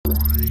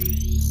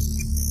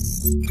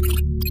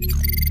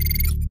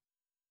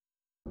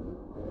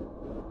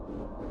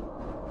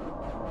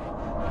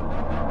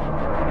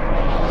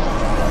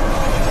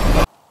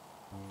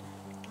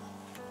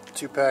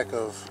Two-pack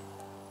of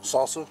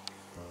salsa,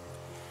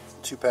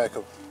 2-pack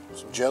of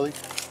some jelly,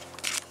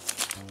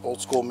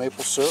 old school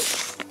maple syrup,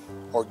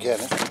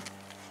 organic.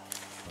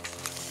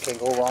 Can't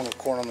go wrong with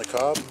corn on the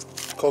cob,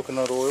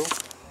 coconut oil,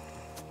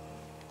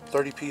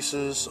 30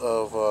 pieces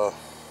of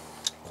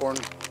corn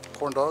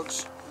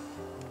dogs,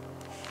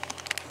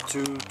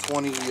 2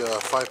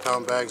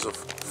 25-pound bags of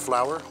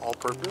flour,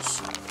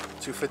 all-purpose,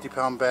 2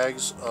 50-pound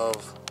bags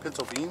of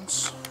pinto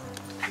beans,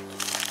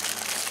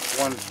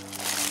 1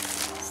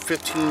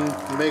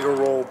 15 mega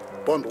roll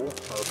bundle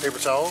of paper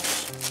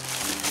towels,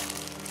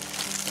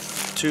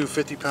 2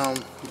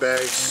 50-pound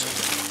bags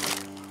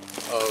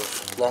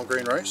of long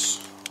grain rice,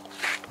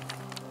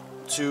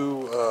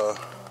 2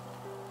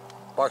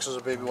 boxes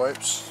of baby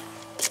wipes,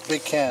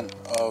 big can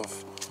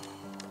of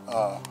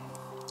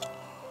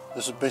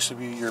this would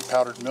basically be your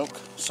powdered milk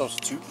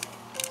substitute.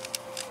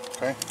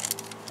 Okay,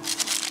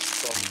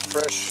 some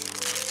fresh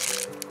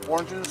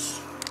oranges,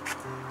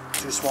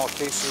 2 small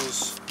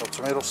cases of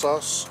tomato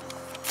sauce,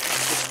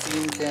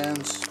 16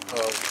 cans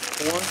of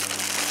corn,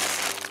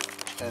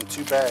 and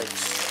 2 bags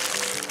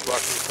of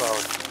broccoli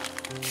flour,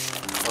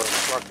 or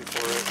broccoli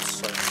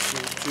florets, like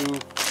 2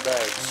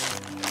 bags,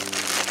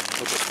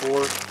 which is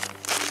 4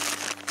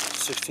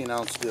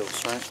 16-ounce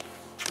deals, right?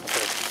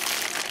 Okay,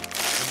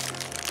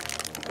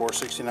 4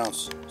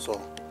 16-ounce.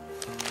 So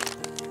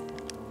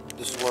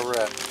this is where we're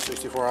at.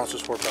 64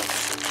 ounces, 4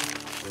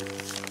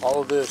 pounds.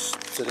 All of this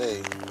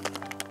today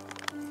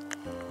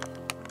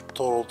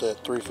totaled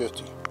at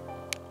 $3.50.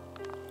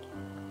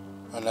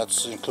 And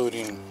that's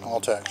including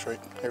all tax, right?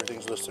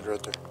 Everything's listed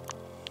right there.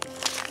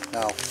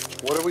 Now,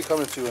 what are we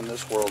coming to in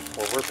this world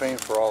where we're paying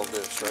for all of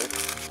this, right?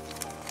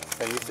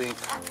 And you think,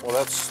 well,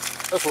 that's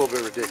a little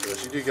bit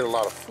ridiculous. You do get a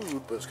lot of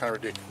food, but it's kind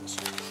of ridiculous.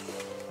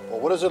 Well,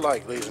 what is it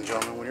like, ladies and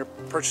gentlemen, when you're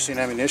purchasing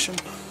ammunition?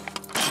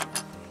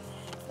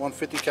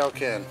 150 cal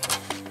can,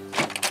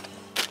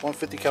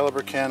 150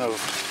 caliber can of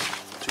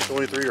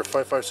 223 or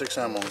 5.56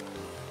 ammo.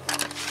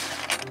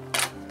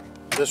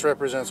 This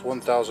represents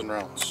 1,000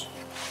 rounds.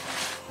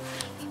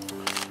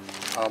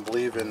 I don't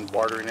believe in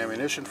bartering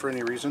ammunition for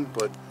any reason,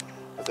 but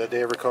if that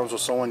day ever comes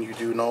with someone you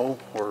do know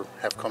or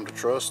have come to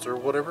trust or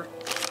whatever,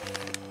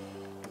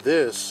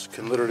 this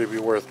can literally be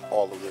worth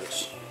all of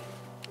this.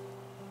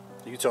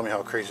 You tell me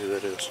how crazy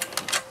that is.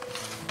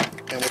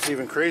 And what's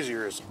even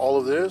crazier is all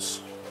of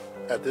this,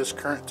 at this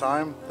current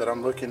time that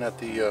I'm looking at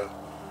the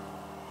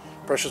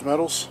precious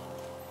metals,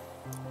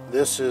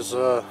 this is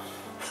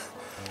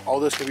all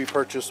this can be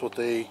purchased with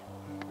a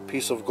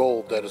piece of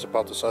gold that is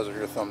about the size of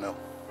your thumbnail.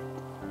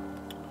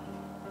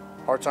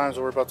 Hard times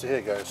that we're about to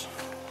hit, guys.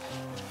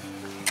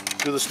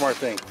 Do the smart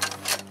thing.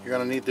 You're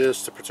gonna need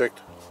this to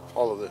protect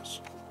all of this.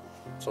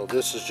 So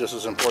this is just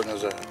as important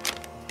as that.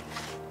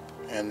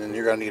 And then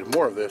you're gonna need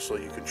more of this so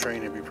you can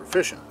train and be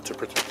proficient to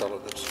protect all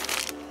of this.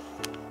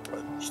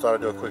 But just thought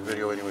I'd do a quick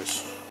video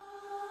anyways.